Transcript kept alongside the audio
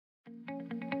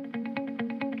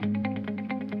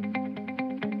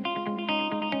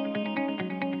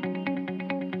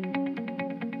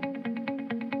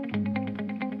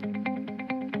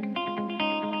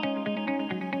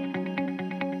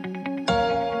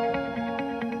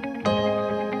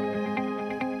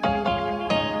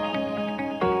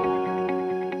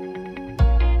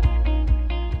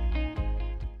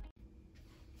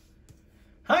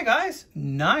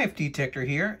Knife Detector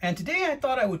here, and today I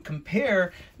thought I would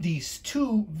compare these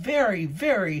two very,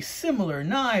 very similar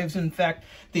knives. In fact,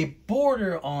 they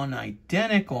border on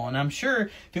identical, and I'm sure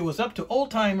if it was up to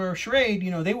old-timer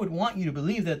Schrade, they would want you to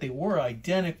believe that they were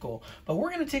identical. But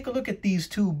we're going to take a look at these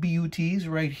two BUTs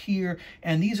right here,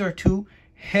 and these are two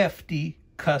hefty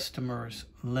customers,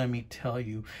 let me tell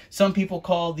you. Some people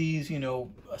call these,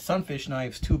 sunfish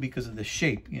knives too because of the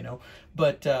shape,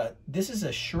 but this is a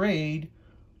Schrade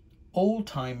Old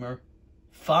Timer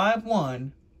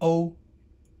 51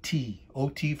 OT.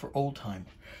 OT for old timer.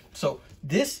 So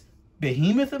this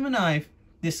behemoth of a knife,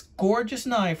 this gorgeous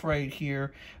knife right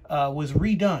here, was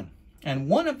redone. And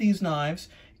one of these knives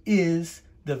is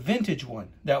the vintage one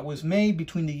that was made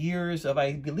between the years of,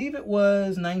 I believe it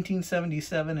was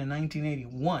 1977 and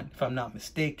 1981, if I'm not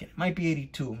mistaken. It might be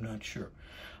 82, I'm not sure.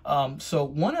 So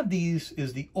one of these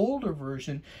is the older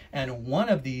version, and one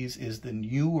of these is the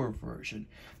newer version.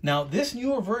 Now, this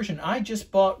newer version I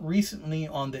just bought recently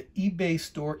on the eBay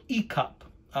store eCop.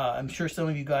 I'm sure some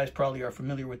of you guys probably are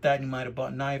familiar with that. You might have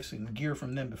bought knives and gear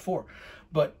from them before.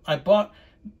 But I bought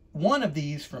one of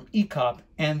these from eCop,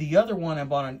 and the other one I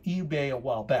bought on eBay a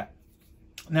while back.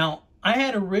 Now, I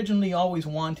had originally always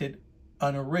wanted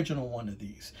an original one of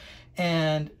these.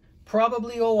 And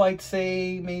probably, I'd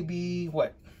say maybe,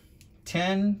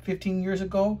 10, 15 years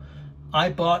ago, I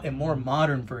bought a more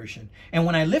modern version. And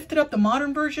when I lifted up the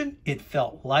modern version, it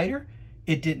felt lighter.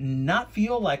 It did not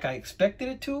feel like I expected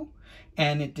it to.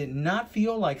 And it did not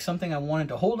feel like something I wanted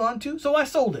to hold on to. So I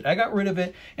sold it. I got rid of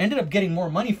it. Ended up getting more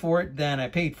money for it than I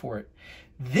paid for it.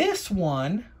 This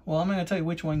one, well, I'm not going to tell you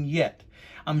which one yet.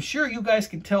 I'm sure you guys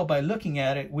can tell by looking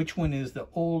at it which one is the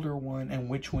older one and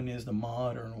which one is the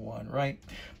modern one, right?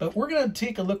 But we're going to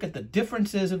take a look at the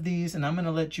differences of these, and I'm going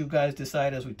to let you guys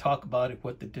decide as we talk about it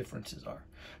what the differences are.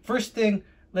 First thing,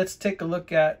 let's take a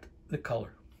look at the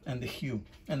color and the hue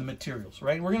and the materials,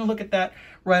 right? We're going to look at that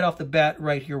right off the bat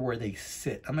right here where they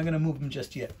sit. I'm not going to move them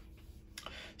just yet.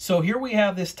 So here we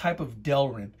have this type of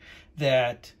Delrin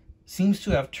that seems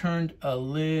to have turned a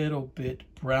little bit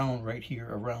brown right here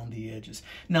around the edges.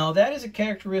 Now that is a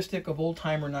characteristic of old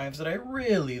timer knives that I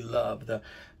really love. The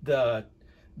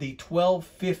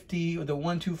 1250 or the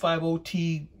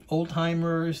 125OT old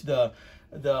timers, the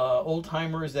old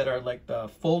timers that are like the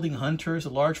folding hunters, the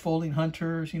large folding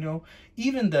hunters,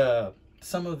 even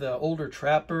some of the older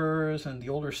trappers and the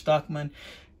older stockmen.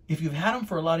 If you've had them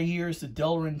for a lot of years, the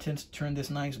Delrin tends to turn this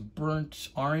nice burnt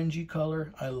orangey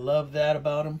color. I love that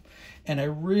about them. And I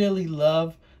really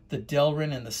love the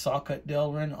Delrin and the saw cut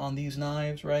Delrin on these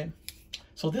knives, right?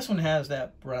 So this one has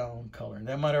that brown color. And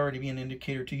that might already be an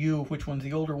indicator to you of which one's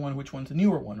the older one, which one's the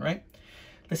newer one, right?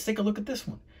 Let's take a look at this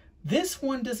one. This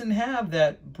one doesn't have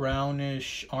that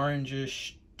brownish,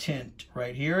 orangish tint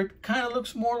right here. It kind of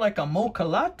looks more like a mocha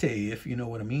latte, if you know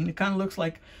what I mean. It kind of looks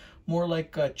like more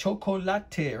like a chocolate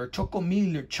or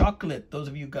chocomil or chocolate. Those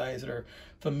of you guys that are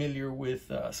familiar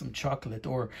with some chocolate,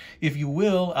 or if you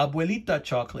will, abuelita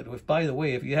chocolate. Which, by the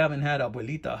way, if you haven't had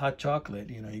abuelita hot chocolate,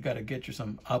 you got to get you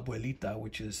some abuelita,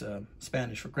 which is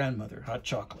Spanish for grandmother, hot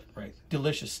chocolate, right?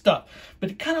 Delicious stuff.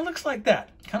 But it kind of looks like that,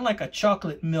 kind of like a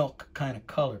chocolate milk kind of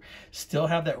color. Still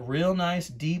have that real nice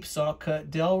deep saw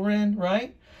cut Delrin,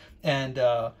 right? And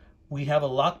we have a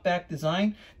lockback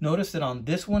design. Notice that on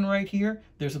this one right here,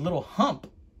 there's a little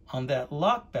hump on that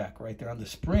lockback right there on the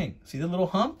spring. See the little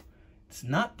hump? It's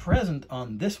not present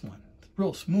on this one. It's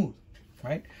real smooth,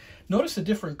 right? Notice a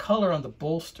different color on the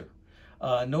bolster.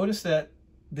 Notice that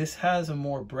this has a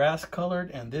more brass colored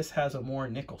and this has a more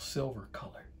nickel silver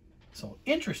color. So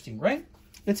interesting, right?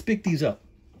 Let's pick these up.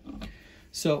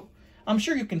 So I'm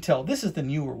sure you can tell this is the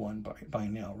newer one by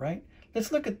now, right?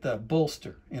 Let's look at the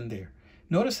bolster in there.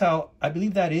 Notice how I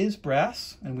believe that is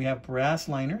brass, and we have brass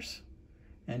liners.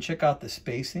 And check out the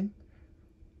spacing.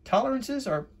 Tolerances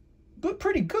are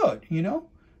pretty good,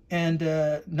 and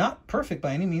not perfect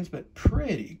by any means, but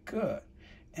pretty good.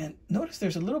 And notice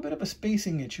there's a little bit of a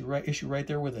spacing issue right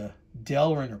there where the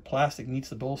Delrin or plastic meets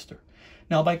the bolster.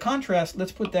 Now, by contrast,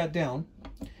 let's put that down.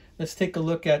 Let's take a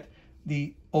look at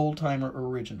the old timer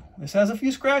original. This has a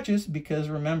few scratches because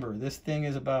remember, this thing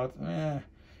is about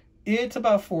it's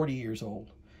about 40 years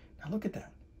old. Now look at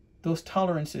that. Those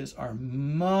tolerances are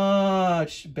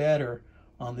much better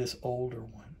on this older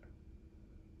one.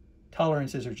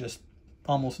 Tolerances are just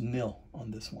almost nil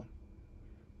on this one.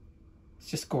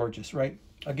 It's just gorgeous, right?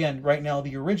 Again, right now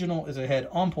the original is ahead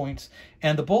on points,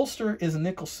 and the bolster is a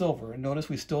nickel silver. And notice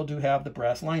we still do have the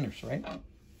brass liners, right?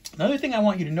 Another thing I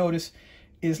want you to notice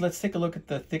is let's take a look at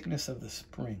the thickness of the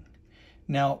spring.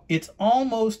 Now, it's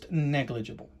almost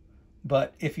negligible.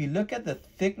 But if you look at the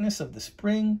thickness of the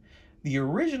spring, The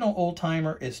original old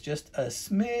timer is just a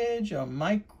smidge, a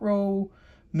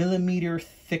micro-millimeter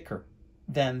thicker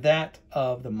than that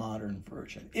of the modern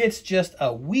version. It's just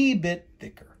a wee bit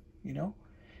thicker, you know.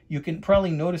 You can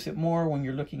probably notice it more when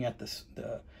you're looking at this,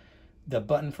 the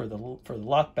button for the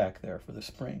lock back there for the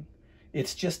spring.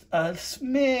 It's just a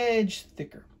smidge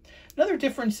thicker. Another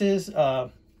difference is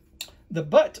the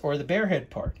butt or the bear head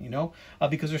part, you know,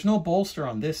 because there's no bolster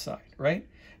on this side, right?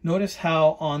 Notice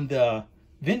how on the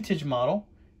vintage model,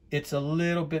 it's a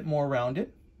little bit more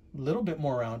rounded,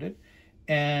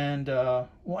 and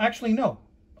well, actually no,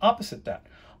 opposite that.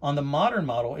 On the modern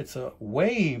model, it's a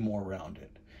way more rounded,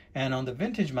 and on the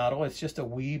vintage model, it's just a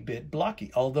wee bit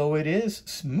blocky, although it is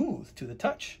smooth to the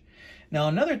touch. Now,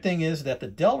 another thing is that the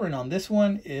Delrin on this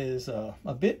one is a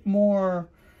bit more,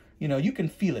 you know, you can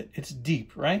feel it. It's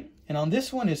deep, right? And on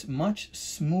this one, it's much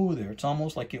smoother. It's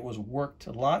almost like it was worked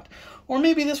a lot. Or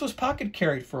maybe this was pocket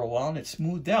carried for a while and it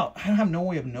smoothed out. I have no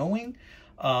way of knowing.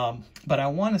 But I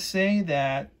want to say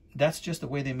that that's just the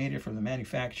way they made it from the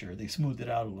manufacturer. They smoothed it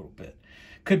out a little bit.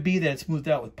 Could be that it's smoothed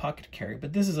out with pocket carry,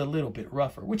 but this is a little bit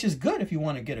rougher, which is good if you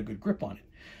want to get a good grip on it.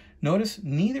 Notice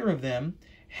neither of them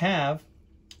have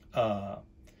a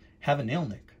nail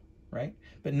nick, right?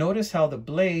 But notice how the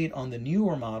blade on the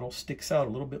newer model sticks out a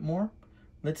little bit more.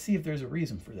 Let's see if there's a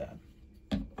reason for that.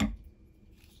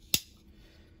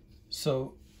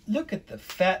 So look at the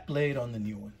fat blade on the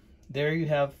new one. There you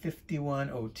have 51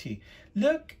 OT.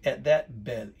 Look at that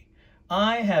belly.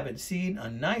 I haven't seen a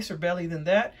nicer belly than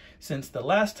that since the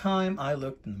last time I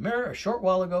looked in the mirror a short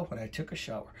while ago when I took a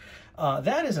shower.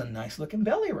 That is a nice looking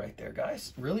belly right there,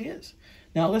 guys. It really is.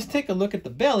 Now let's take a look at the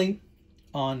belly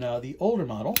on the older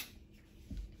model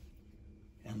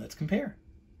and let's compare.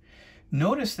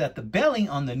 Notice that the belly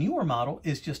on the newer model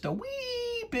is just a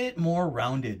wee bit more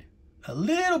rounded. A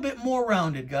little bit more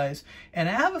rounded, guys. And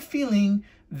I have a feeling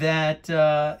that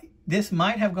this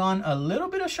might have gone a little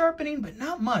bit of sharpening, but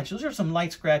not much. Those are some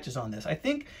light scratches on this. I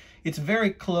think it's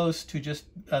very close to just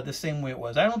the same way it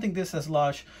was. I don't think this has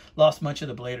lost much of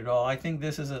the blade at all. I think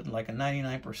this is like a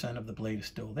 99% of the blade is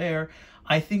still there.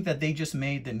 I think that they just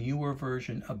made the newer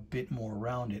version a bit more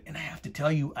rounded. And I have to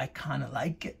tell you, I kind of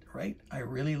like it, right? I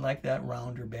really like that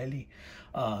rounder belly.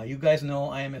 You guys know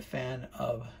I am a fan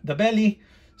of the belly.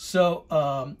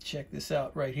 So check this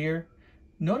out right here.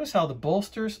 Notice how the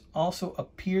bolsters also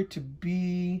appear to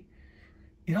be,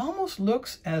 it almost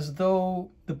looks as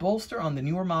though the bolster on the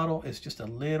newer model is just a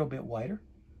little bit wider.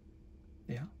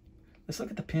 Yeah. Let's look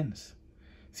at the pins.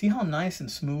 See how nice and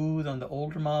smooth on the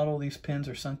older model these pins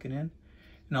are sunken in?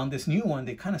 And on this new one,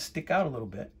 they kind of stick out a little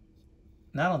bit.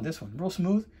 Not on this one. Real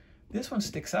smooth. This one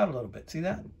sticks out a little bit. See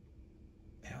that?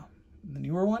 Yeah. The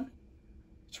newer one,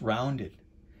 it's rounded.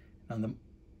 On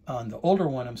the older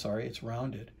one, I'm sorry, it's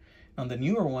rounded. On the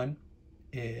newer one,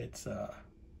 it's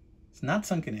not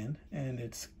sunken in, and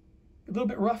it's a little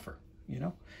bit rougher, you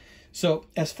know. So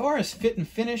as far as fit and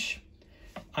finish,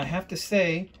 I have to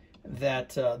say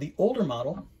that the older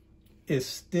model is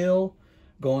still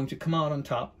going to come out on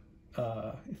top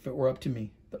if it were up to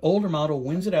me. The older model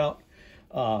wins it out.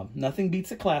 Nothing beats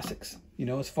the classics. You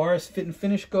know, as far as fit and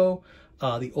finish go,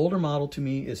 the older model to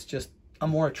me is just a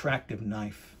more attractive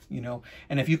knife. You know,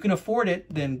 and if you can afford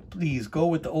it, then please go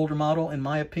with the older model, in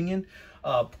my opinion.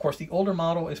 Of course, the older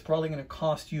model is probably going to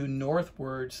cost you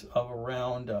northwards of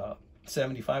around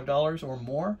 $75 or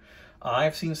more.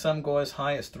 I've seen some go as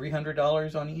high as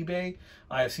 $300 on eBay.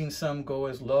 I have seen some go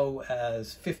as low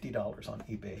as $50 on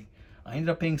eBay. I ended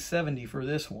up paying $70 for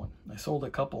this one. I sold a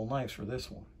couple of knives for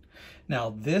this one.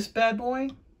 Now, this bad boy,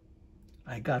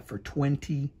 I got for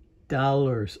 $20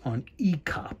 on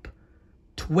eCop.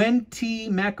 20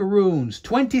 macaroons,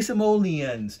 20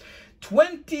 simoleons,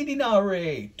 20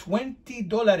 dinare,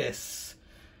 $20.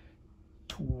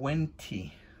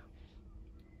 20.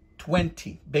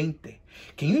 20.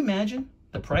 Can you imagine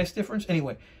the price difference?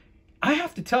 Anyway, I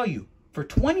have to tell you, for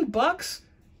 20 bucks,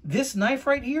 this knife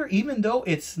right here, even though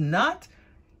it's not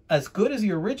as good as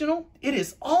the original, it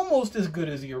is almost as good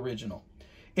as the original.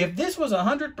 If this was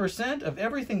 100% of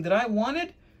everything that I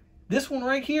wanted, this one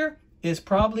right here is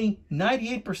probably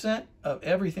 98% of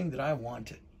everything that I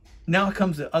wanted. Now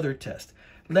comes the other test.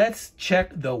 Let's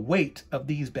check the weight of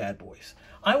these bad boys.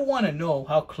 I want to know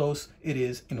how close it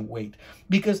is in weight,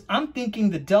 because I'm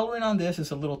thinking the Delrin on this is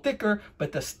a little thicker,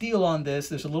 but the steel on this,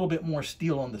 there's a little bit more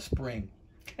steel on the spring.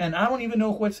 And I don't even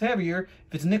know what's heavier,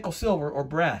 if it's nickel, silver, or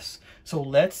brass. So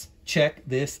let's check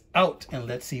this out and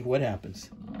let's see what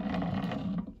happens.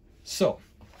 So,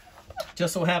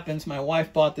 just so happens my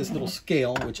wife bought this little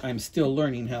scale, which I'm still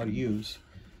learning how to use.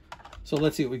 So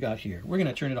let's see what we got here. We're going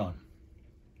to turn it on.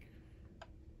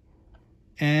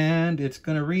 And it's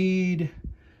going to read,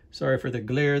 sorry for the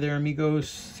glare there, amigos.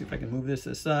 See if I can move this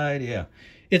aside. Yeah,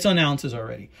 it's on ounces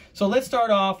already. So let's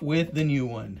start off with the new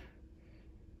one.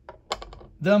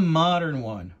 The modern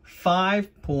one,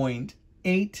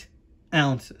 5.8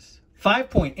 ounces.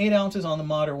 5.8 ounces on the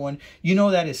modern one. You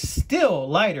know that is still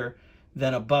lighter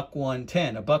than a buck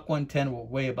 110. A buck 110 will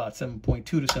weigh about 7.2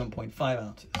 to 7.5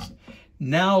 ounces.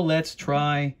 Now let's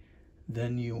try the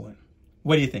new one.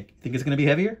 What do you think? Think it's going to be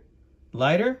heavier?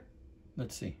 Lighter?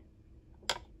 Let's see.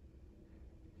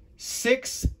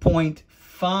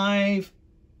 6.5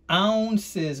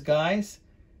 ounces, guys.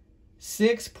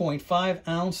 6.5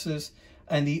 ounces.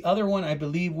 And the other one, I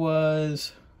believe,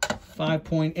 was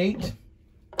 5.8.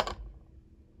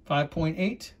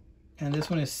 5.8. And this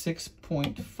one is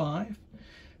 6.5.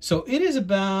 So it is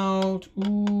about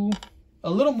a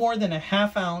little more than a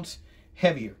 ½ ounce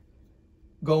heavier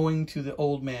going to the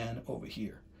old man over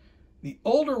here. The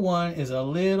older one is a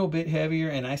little bit heavier,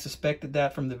 and I suspected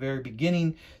that from the very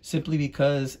beginning simply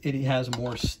because it has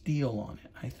more steel on it,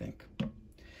 I think.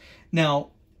 Now,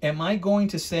 am I going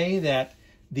to say that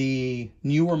the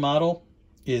newer model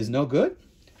is no good?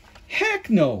 Heck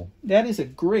no. That is a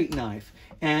great knife.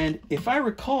 And if I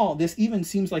recall, this even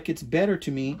seems like it's better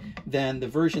to me than the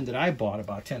version that I bought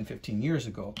about 10, 15 years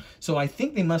ago. So I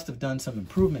think they must have done some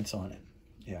improvements on it.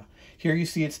 Yeah. Here you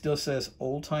see it still says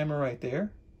old timer right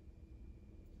there.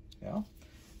 Yeah.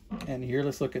 And here,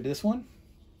 let's look at this one.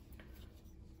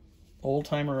 Old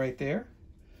timer right there.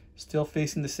 Still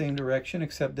facing the same direction,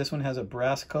 except this one has a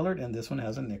brass colored and this one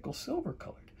has a nickel silver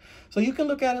colored. So you can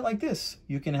look at it like this.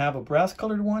 You can have a brass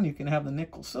colored one. You can have the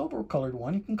nickel silver colored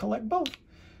one. You can collect both.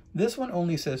 This one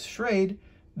only says Schrade.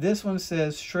 This one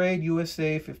says Schrade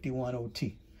USA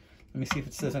 51OT. Let me see if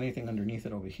it says anything underneath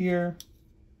it over here.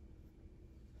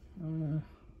 Nah,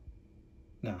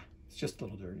 it's just a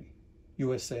little dirty.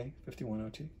 USA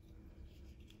 51OT.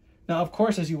 Now, of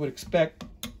course, as you would expect,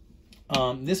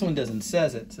 this one doesn't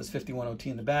says it. It says 51OT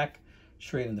in the back,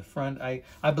 Schrade in the front. I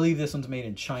believe this one's made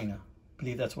in China. I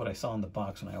believe that's what I saw in the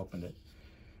box when I opened it.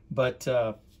 But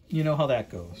you know how that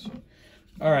goes.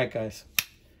 All right, guys.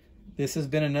 This has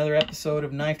been another episode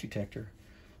of Knife Detector.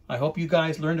 I hope you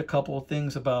guys learned a couple of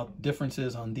things about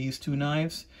differences on these two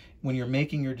knives when you're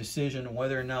making your decision on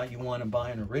whether or not you want to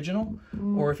buy an original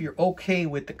or if you're okay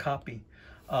with the copy.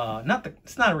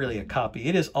 It's not really a copy.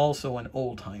 It is also an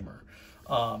old timer.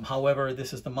 However,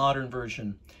 this is the modern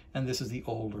version and this is the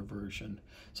older version.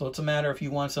 So it's a matter if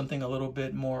you want something a little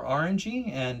bit more orangey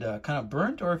and kind of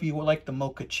burnt, or if you like the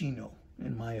mochaccino,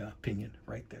 in my opinion,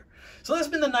 right there. So that's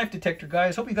been the Knife Detector,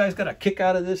 guys. Hope you guys got a kick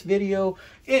out of this video.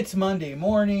 It's Monday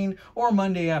morning or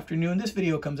Monday afternoon. This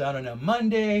video comes out on a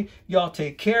Monday. Y'all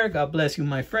take care. God bless you,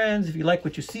 my friends. If you like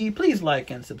what you see, please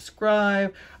like and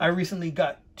subscribe. I recently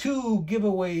got 2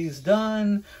 giveaways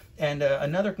done, and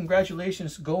another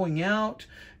congratulations going out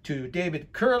to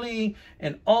David Curley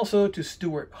and also to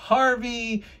Stuart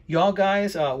Harvey. Y'all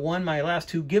guys won my last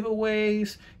 2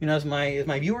 giveaways. You know, as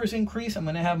my viewers increase, I'm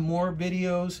going to have more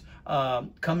videos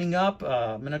coming up.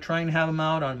 I'm going to try and have them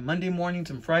out on Monday mornings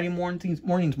and Friday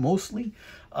mornings mostly.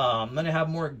 I'm going to have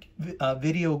more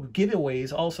video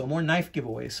giveaways also, more knife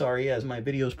giveaways, sorry, as my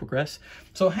videos progress.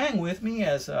 So hang with me,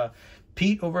 as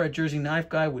Pete over at Jersey Knife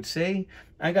Guy would say.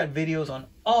 I got videos on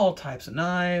all types of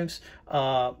knives.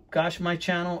 Gosh, my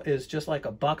channel is just like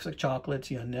a box of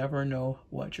chocolates. You never know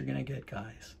what you're going to get,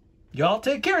 guys. Y'all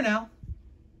take care now.